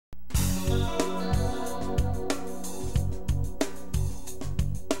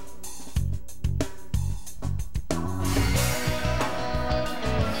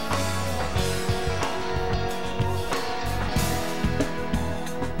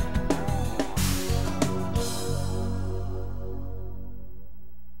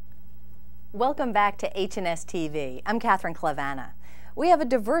Welcome back to HNSTV. I'm Kathryn Klavana. We have a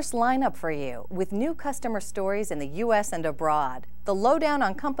diverse lineup for you with new customer stories in the U.S. and abroad, the lowdown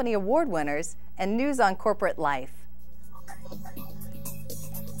on company award winners, and news on corporate life.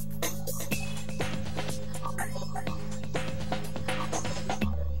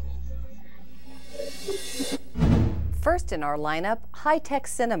 First in our lineup, high-tech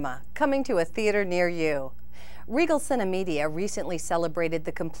cinema, coming to a theater near you. Regal Cinemedia recently celebrated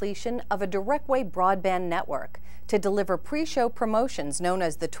the completion of a direct-way broadband network to deliver pre-show promotions known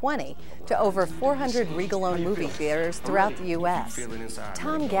as the 20 to over 400 Regal-owned movie theaters throughout the U.S.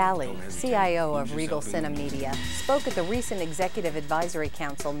 Tom Galley, CIO of Regal Cinemedia, spoke at the recent Executive Advisory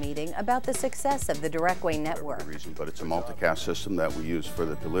Council meeting about the success of the direct-way network. But it's a multicast system that we use for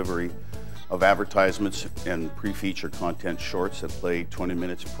the delivery of advertisements and pre-feature content shorts that play 20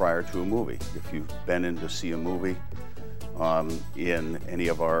 minutes prior to a movie. If you've been in to see a movie in any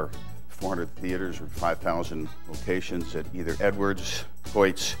of our 400 theaters or 5,000 locations at either Edwards,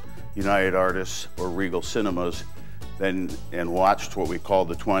 Hoyt's, United Artists, or Regal Cinemas, and watched what we call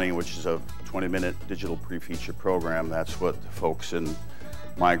the 20, which is a 20-minute digital pre-feature program, that's what the folks in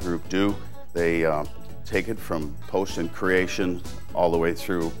my group do. They take it from post and creation all the way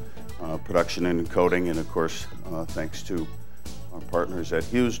through production and encoding, and of course, thanks to our partners at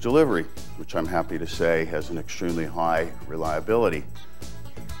Hughes Delivery, which I'm happy to say has an extremely high reliability.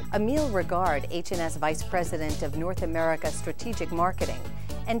 Emile Regard, HNS Vice President of North America Strategic Marketing,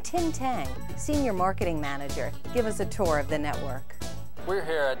 and Tim Tang, Senior Marketing Manager, give us a tour of the network. We're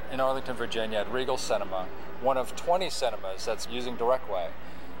here in Arlington, Virginia at Regal Cinema, one of 20 cinemas that's using DirectWay.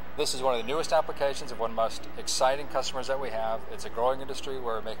 This is one of the newest applications of one of the most exciting customers that we have. It's a growing industry.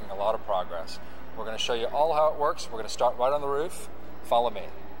 We're making a lot of progress. We're going to show you all how it works. We're going to start right on the roof. Follow me.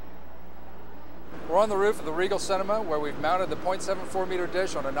 We're on the roof of the Regal Cinema where we've mounted the 0.74 meter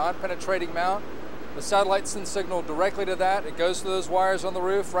dish on a non-penetrating mount. The satellite sends signal directly to that. It goes through those wires on the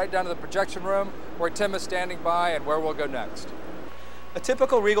roof right down to the projection room where Tim is standing by and where we'll go next. A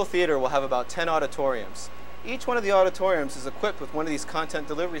typical Regal theater will have about 10 auditoriums. Each one of the auditoriums is equipped with one of these content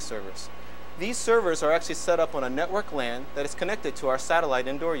delivery servers. These servers are actually set up on a network LAN that is connected to our satellite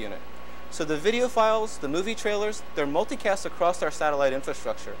indoor unit. So the video files, the movie trailers, they're multicast across our satellite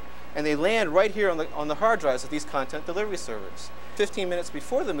infrastructure, and they land right here on the hard drives of these content delivery servers. 15 minutes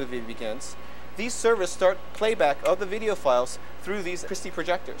before the movie begins, these servers start playback of the video files through these Christie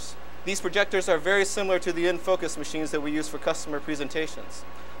projectors. These projectors are very similar to the in-focus machines that we use for customer presentations.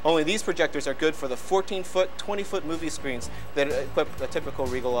 Only these projectors are good for the 14-foot, 20-foot movie screens that equip a typical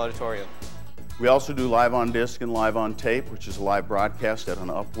Regal auditorium. We also do live on disc and live on tape, which is a live broadcast at an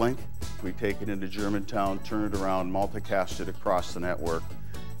uplink. We take it into Germantown, turn it around, multicast it across the network.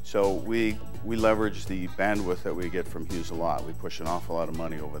 So we leverage the bandwidth that we get from Hughes a lot. We push an awful lot of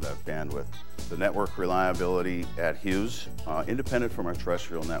money over that bandwidth. The network reliability at Hughes, independent from our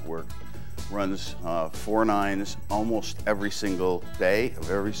terrestrial network, runs 4 nines almost every single day of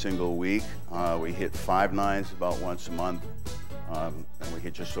every single week. We hit 5 nines about once a month, and we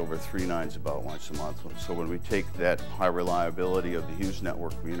hit just over 3 nines about once a month. So when we take that high reliability of the Hughes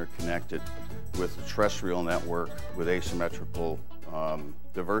network, we interconnect it with the terrestrial network with asymmetrical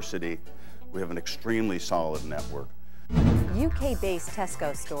diversity, we have an extremely solid network. UK-based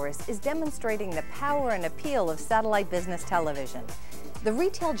Tesco Stores is demonstrating the power and appeal of satellite business television. The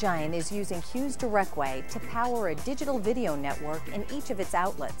retail giant is using Hughes DirectWay to power a digital video network in each of its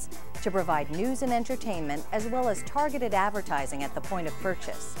outlets to provide news and entertainment as well as targeted advertising at the point of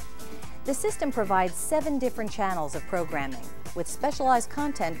purchase. The system provides 7 different channels of programming with specialized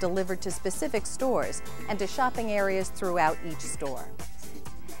content delivered to specific stores and to shopping areas throughout each store.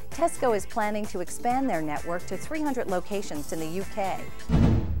 Tesco is planning to expand their network to 300 locations in the UK.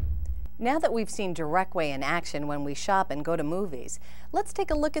 Now that we've seen DirectWay in action when we shop and go to movies, let's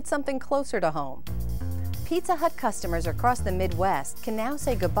take a look at something closer to home. Pizza Hut customers across the Midwest can now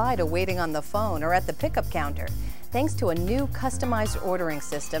say goodbye to waiting on the phone or at the pickup counter, thanks to a new customized ordering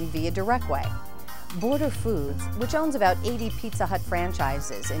system via DirectWay. Border Foods, which owns about 80 Pizza Hut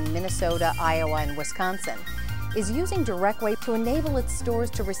franchises in Minnesota, Iowa, and Wisconsin, is using DirectWay to enable its stores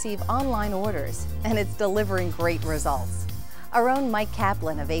to receive online orders, and it's delivering great results. Our own Mike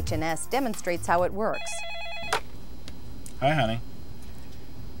Kaplan of HNS demonstrates how it works. Hi, honey.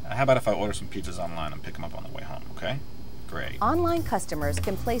 How about if I order some pizzas online and pick them up on the way home, okay? Great. Online customers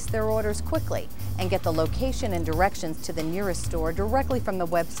can place their orders quickly and get the location and directions to the nearest store directly from the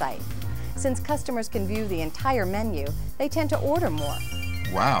website. Since customers can view the entire menu, they tend to order more.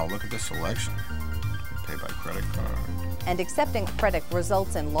 Wow, look at this selection. Pay by credit card. And accepting credit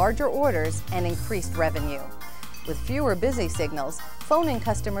results in larger orders and increased revenue. With fewer busy signals, phone-in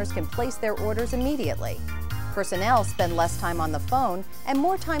customers can place their orders immediately. Personnel spend less time on the phone and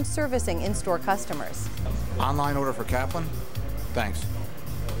more time servicing in-store customers. Online order for Kaplan? Thanks.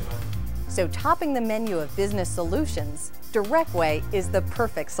 So topping the menu of business solutions, DirectWay is the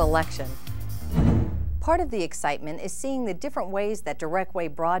perfect selection. Part of the excitement is seeing the different ways that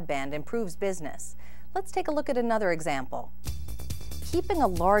DirectWay broadband improves business. Let's take a look at another example. Keeping a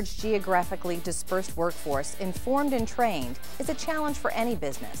large geographically dispersed workforce informed and trained is a challenge for any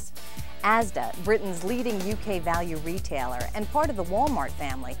business. Asda, Britain's leading UK value retailer and part of the Walmart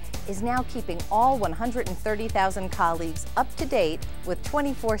family, is now keeping all 130,000 colleagues up to date with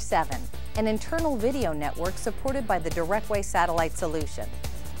 24/7, an internal video network supported by the DirectWay satellite solution.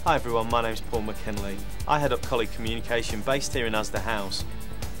 Hi everyone, my name's Paul McKinley. I head up colleague communication based here in Asda House.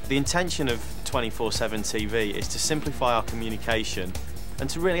 The intention of 24/7 TV is to simplify our communication and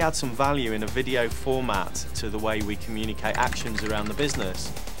to really add some value in a video format to the way we communicate actions around the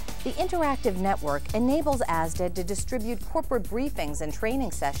business. The interactive network enables Asda to distribute corporate briefings and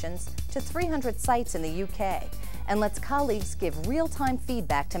training sessions to 300 sites in the UK and lets colleagues give real-time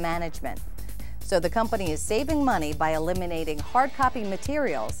feedback to management. So the company is saving money by eliminating hard copy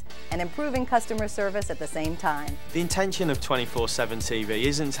materials and improving customer service at the same time. The intention of 24/7 TV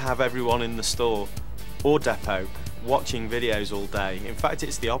isn't to have everyone in the store or depot watching videos all day. In fact,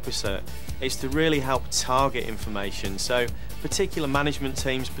 it's the opposite. It's to really help target information. So particular management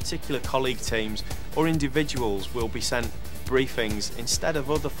teams, particular colleague teams, or individuals will be sent briefings instead of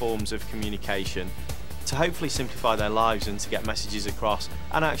other forms of communication to hopefully simplify their lives and to get messages across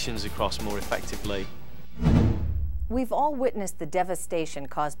and actions across more effectively. We've all witnessed the devastation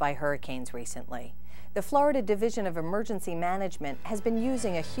caused by hurricanes recently. The Florida Division of Emergency Management has been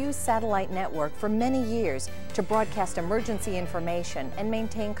using a Hughes satellite network for many years to broadcast emergency information and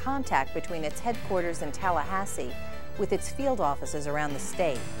maintain contact between its headquarters in Tallahassee with its field offices around the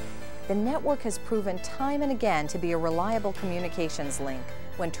state. The network has proven time and again to be a reliable communications link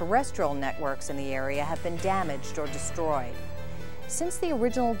when terrestrial networks in the area have been damaged or destroyed. Since the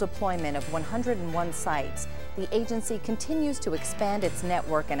original deployment of 101 sites, the agency continues to expand its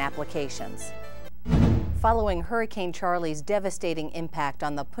network and applications. Following Hurricane Charlie's devastating impact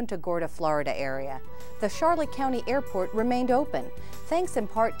on the Punta Gorda, Florida area, the Charlotte County Airport remained open, thanks in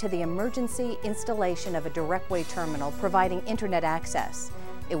part to the emergency installation of a DirectWay terminal providing internet access.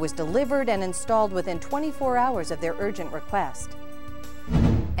 It was delivered and installed within 24 hours of their urgent request.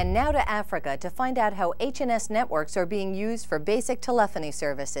 And now to Africa to find out how HNS networks are being used for basic telephony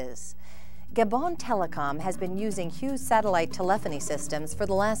services. Gabon Telecom has been using Hughes satellite telephony systems for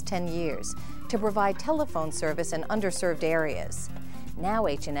the last 10 years to provide telephone service in underserved areas. Now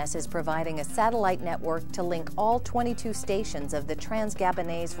HNS is providing a satellite network to link all 22 stations of the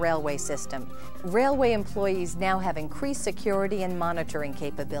Trans-Gabonese railway system. Railway employees now have increased security and monitoring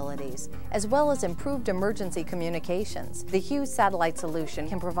capabilities, as well as improved emergency communications. The Hughes satellite solution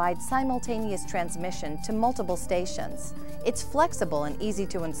can provide simultaneous transmission to multiple stations. It's flexible and easy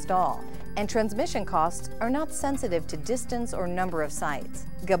to install, and transmission costs are not sensitive to distance or number of sites.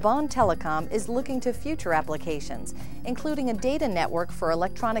 Gabon Telecom is looking to future applications, including a data network for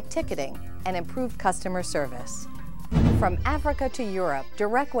electronic ticketing and improved customer service. From Africa to Europe,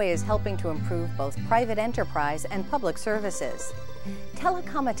 DirectWay is helping to improve both private enterprise and public services.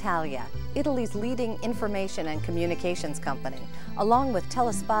 Telecom Italia, Italy's leading information and communications company, along with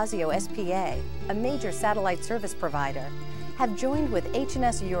Telespazio SPA, a major satellite service provider, have joined with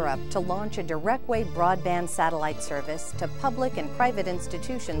HNS Europe to launch a DirectWay broadband satellite service to public and private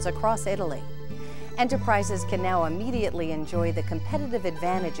institutions across Italy. Enterprises can now immediately enjoy the competitive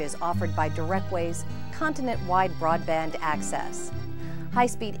advantages offered by DirectWay's continent-wide broadband access.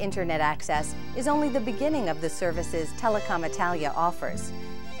 High-speed internet access is only the beginning of the services Telecom Italia offers.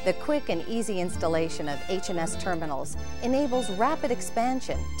 The quick and easy installation of HNS terminals enables rapid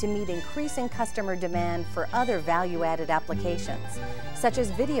expansion to meet increasing customer demand for other value-added applications, such as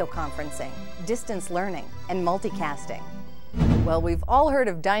video conferencing, distance learning, and multicasting. Well, we've all heard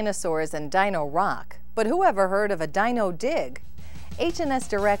of dinosaurs and Dino Rock, but who ever heard of a Dino Dig? HNS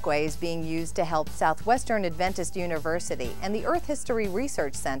DirectWay is being used to help Southwestern Adventist University and the Earth History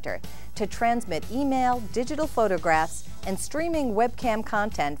Research Center to transmit email, digital photographs, and streaming webcam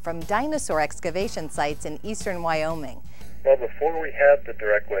content from dinosaur excavation sites in eastern Wyoming. Well, before we had the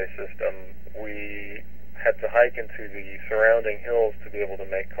DirectWay system, we had to hike into the surrounding hills to be able to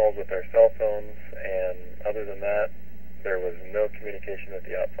make calls with our cell phones, and other than that, there was no communication with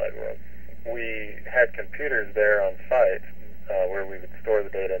the outside world. We had computers there on site where we would store the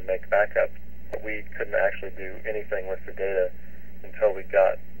data and make backups, but we couldn't actually do anything with the data until we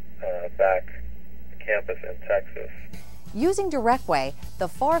got back to campus in Texas. Using DirectWay, the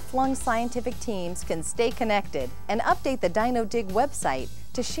far-flung scientific teams can stay connected and update the DynoDig website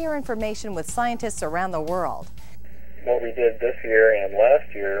to share information with scientists around the world. What we did this year and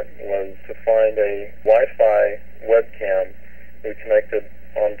last year was to find a Wi-Fi webcam we connected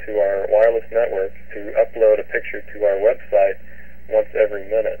onto our wireless network to upload a picture to our website once every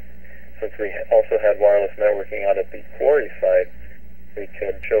minute. Since we also had wireless networking out at the quarry site, we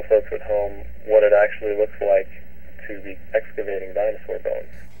could show folks at home what it actually looks like to be excavating dinosaur bones.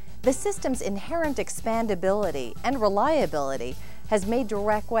 The system's inherent expandability and reliability has made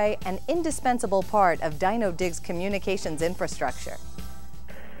DirectWay an indispensable part of DynoDig's communications infrastructure.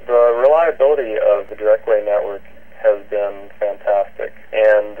 The reliability of the DirectWay network has been fantastic,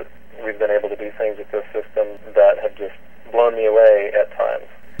 and we've been able to do things with this system that have just blown me away at times.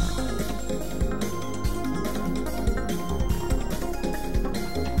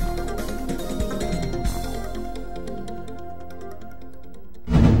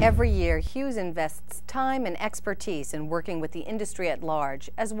 Every year, Hughes invests time and expertise in working with the industry at large,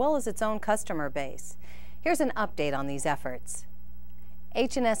 as well as its own customer base. Here's an update on these efforts.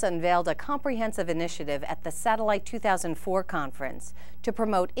 H&S unveiled a comprehensive initiative at the Satellite 2004 conference to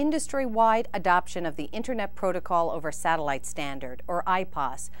promote industry-wide adoption of the Internet Protocol over Satellite Standard, or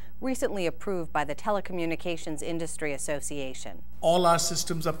IPOS, recently approved by the Telecommunications Industry Association. All our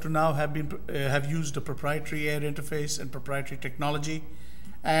systems up to now have used a proprietary air interface and proprietary technology,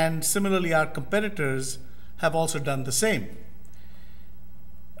 and similarly our competitors have also done the same.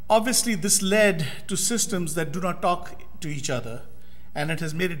 Obviously, this led to systems that do not talk to each other, and it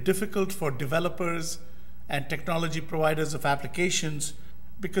has made it difficult for developers and technology providers of applications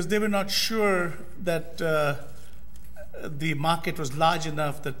because they were not sure that the market was large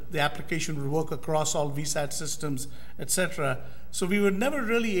enough that the application would work across all VSAT systems, etc. So we were never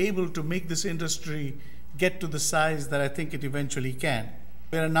really able to make this industry get to the size that I think it eventually can.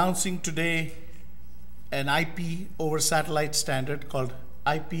 We're announcing today an IP over satellite standard called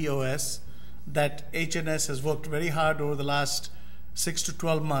IPOS that H&S has worked very hard over the last 6 to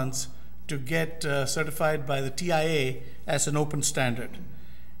 12 months to get certified by the TIA as an open standard.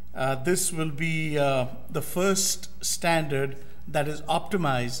 This will be the first standard that is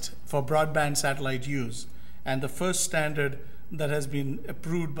optimized for broadband satellite use, and the first standard that has been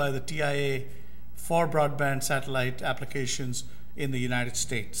approved by the TIA for broadband satellite applications in the United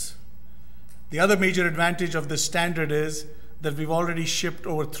States. The other major advantage of this standard is that we've already shipped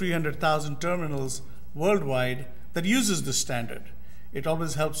over 300,000 terminals worldwide that uses this standard. It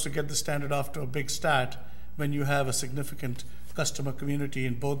always helps to get the standard off to a big start when you have a significant customer community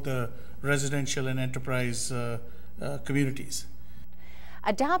in both the residential and enterprise communities.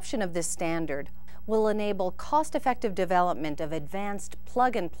 Adoption of this standard will enable cost-effective development of advanced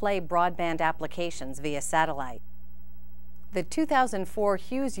plug-and-play broadband applications via satellite. The 2004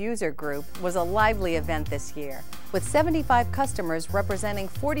 Hughes User Group was a lively event this year, with 75 customers representing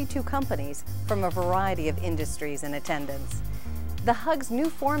 42 companies from a variety of industries in attendance. The HUG's new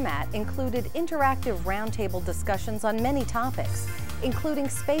format included interactive roundtable discussions on many topics, including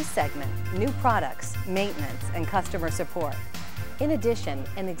space segment, new products, maintenance, and customer support. In addition,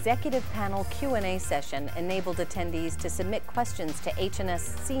 an executive panel Q&A session enabled attendees to submit questions to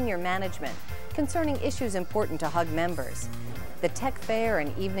H&S senior management concerning issues important to HUG members. The tech fair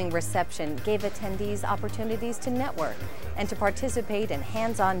and evening reception gave attendees opportunities to network and to participate in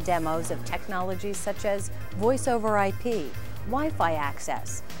hands-on demos of technologies such as voice over IP, Wi-Fi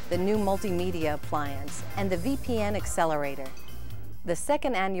access, the new multimedia appliance, and the VPN accelerator. The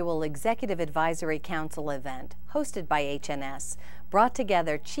second annual Executive Advisory Council event, hosted by H&S, brought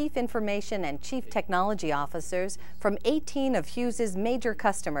together Chief Information and Chief Technology Officers from 18 of Hughes's major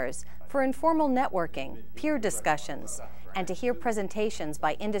customers for informal networking, peer discussions, and to hear presentations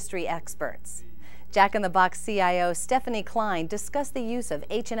by industry experts. Jack in the Box CIO Stephanie Cline discussed the use of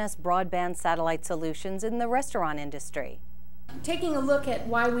H&S broadband satellite solutions in the restaurant industry. Taking a look at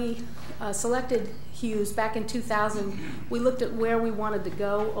why we selected Hughes back in 2000, we looked at where we wanted to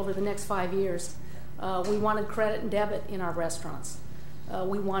go over the next 5 years. We wanted credit and debit in our restaurants.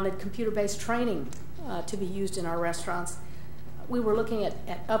 We wanted computer-based training to be used in our restaurants. We were looking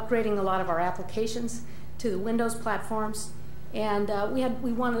at upgrading a lot of our applications to the Windows platforms, and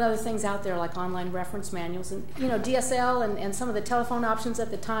we wanted other things out there like online reference manuals. And DSL and some of the telephone options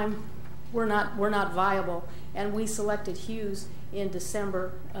at the time were not viable, and we selected Hughes in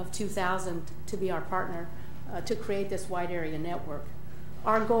December of 2000 to be our partner to create this wide area network.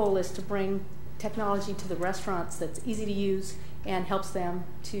 Our goal is to bring technology to the restaurants that's easy to use and helps them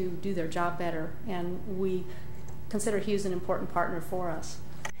to do their job better, and we consider Hughes an important partner for us.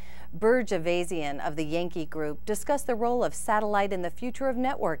 Burge Avazian of the Yankee Group discussed the role of satellite in the future of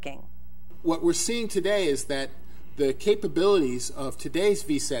networking. What we're seeing today is that the capabilities of today's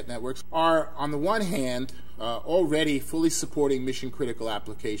VSAT networks are, on the one hand, already fully supporting mission-critical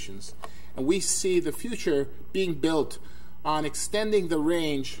applications. And we see the future being built on extending the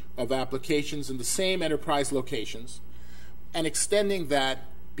range of applications in the same enterprise locations and extending that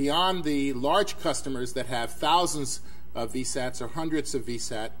beyond the large customers that have thousands of VSATs or hundreds of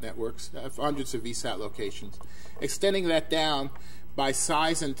VSAT networks, hundreds of VSAT locations, extending that down by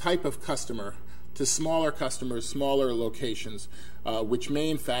size and type of customer to smaller customers, smaller locations, which may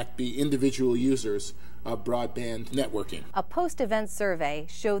in fact be individual users of broadband networking. A post-event survey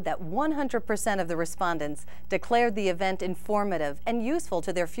showed that 100% of the respondents declared the event informative and useful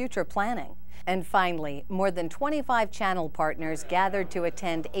to their future planning. And finally, more than 25 channel partners gathered to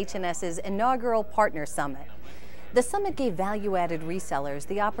attend HNS's inaugural Partner Summit. The summit gave value-added resellers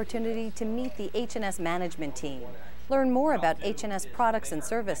the opportunity to meet the HNS management team, learn more about HNS products and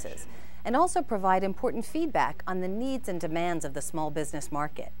services, and also provide important feedback on the needs and demands of the small business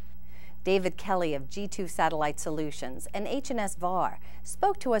market. David Kelly of G2 Satellite Solutions and HNS VAR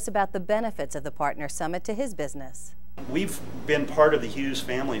spoke to us about the benefits of the Partner Summit to his business. We've been part of the Hughes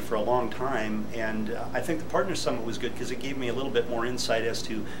family for a long time, and I think the Partner Summit was good because it gave me a little bit more insight as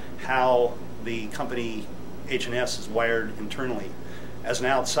to how the company HNS is wired internally. As an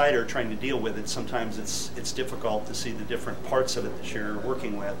outsider trying to deal with it, sometimes it's difficult to see the different parts of it that you're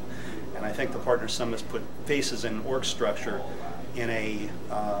working with. And I think the Partner Summit's put faces in org structure in a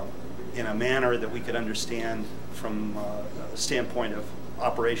manner that we could understand from a standpoint of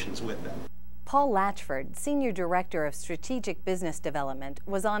operations with them. Paul Latchford, Senior Director of Strategic Business Development,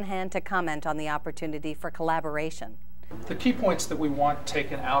 was on hand to comment on the opportunity for collaboration. The key points that we want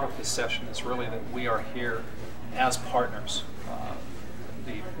taken out of this session is really that we are here as partners.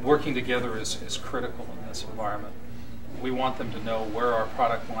 The working together is critical in this environment. We want them to know where our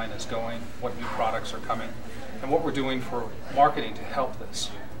product line is going, what new products are coming, and what we're doing for marketing to help this.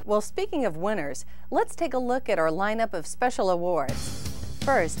 Well, speaking of winners, let's take a look at our lineup of special awards.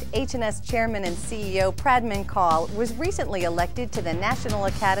 First, HNS Chairman and CEO Pradman Kaul was recently elected to the National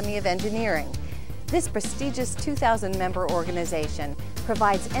Academy of Engineering. This prestigious 2,000-member organization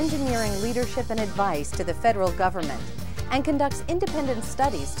provides engineering leadership and advice to the federal government and conducts independent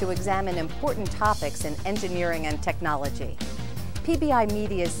studies to examine important topics in engineering and technology. PBI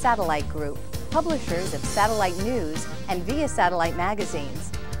Media's Satellite Group, publishers of Satellite News and Via Satellite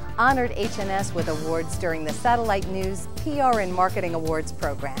magazines, honored HNS with awards during the Satellite News PR and Marketing Awards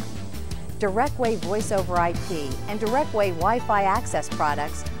program. DirectWave Voice over IP and DirectWave Wi-Fi access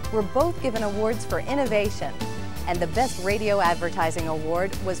products were both given awards for innovation, and the Best Radio Advertising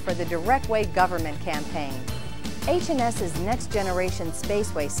Award was for the DirectWave government campaign. HNS's Next Generation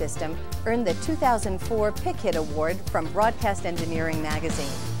Spaceway system earned the 2004 Pick Hit Award from Broadcast Engineering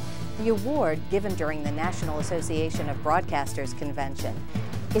magazine. The award, given during the National Association of Broadcasters convention,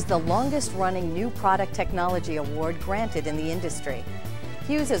 is the longest-running New Product Technology Award granted in the industry.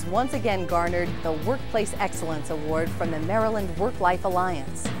 Hughes has once again garnered the Workplace Excellence Award from the Maryland Work-Life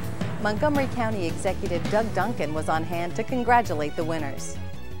Alliance. Montgomery County Executive Doug Duncan was on hand to congratulate the winners.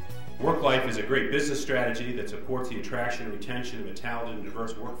 WorkLife is a great business strategy that supports the attraction and retention of a talented and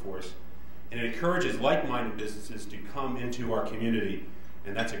diverse workforce, and it encourages like-minded businesses to come into our community,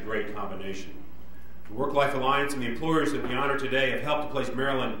 and that's a great combination. The Work-Life Alliance and the employers that we honor today have helped to place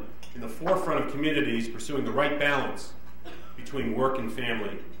Maryland in the forefront of communities pursuing the right balance between work and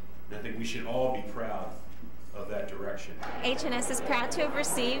family, and I think we should all be proud of that direction. HNS is proud to have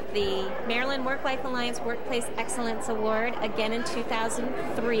received the Maryland Work-Life Alliance Workplace Excellence Award again in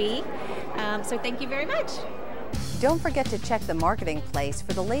 2003, so thank you very much. Don't forget to check the Marketing Place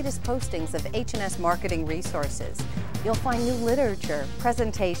for the latest postings of HNS marketing resources. You'll find new literature,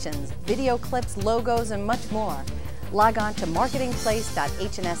 presentations, video clips, logos, and much more. Log on to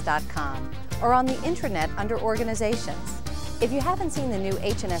marketingplace.hns.com or on the intranet under Organizations. If you haven't seen the new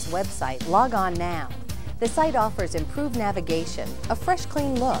HNS website, log on now. The site offers improved navigation, a fresh,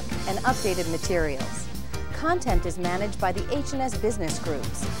 clean look, and updated materials. Content is managed by the HNS business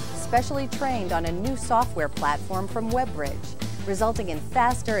groups, specially trained on a new software platform from WebBridge, resulting in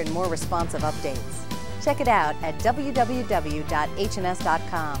faster and more responsive updates. Check it out at www.hns.com.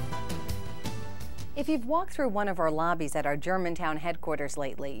 If you've walked through one of our lobbies at our Germantown headquarters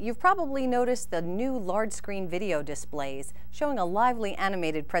lately, you've probably noticed the new large-screen video displays showing a lively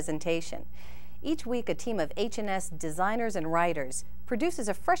animated presentation. Each week, a team of HNS designers and writers produces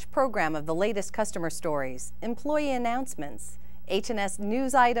a fresh program of the latest customer stories, employee announcements, HNS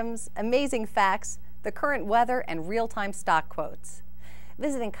news items, amazing facts, the current weather, and real-time stock quotes.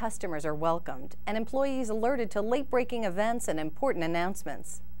 Visiting customers are welcomed and employees alerted to late-breaking events and important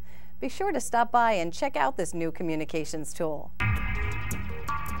announcements. Be sure to stop by and check out this new communications tool.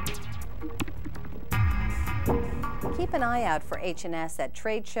 Keep an eye out for H&S at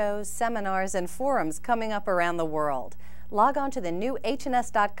trade shows, seminars, and forums coming up around the world. Log on to the new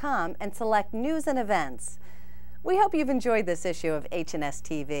hns.com and select News and Events. We hope you've enjoyed this issue of H&S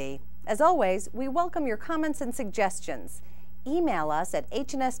TV. As always, we welcome your comments and suggestions. Email us at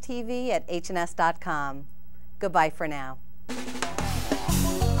hnsTV@hns.com. Goodbye for now.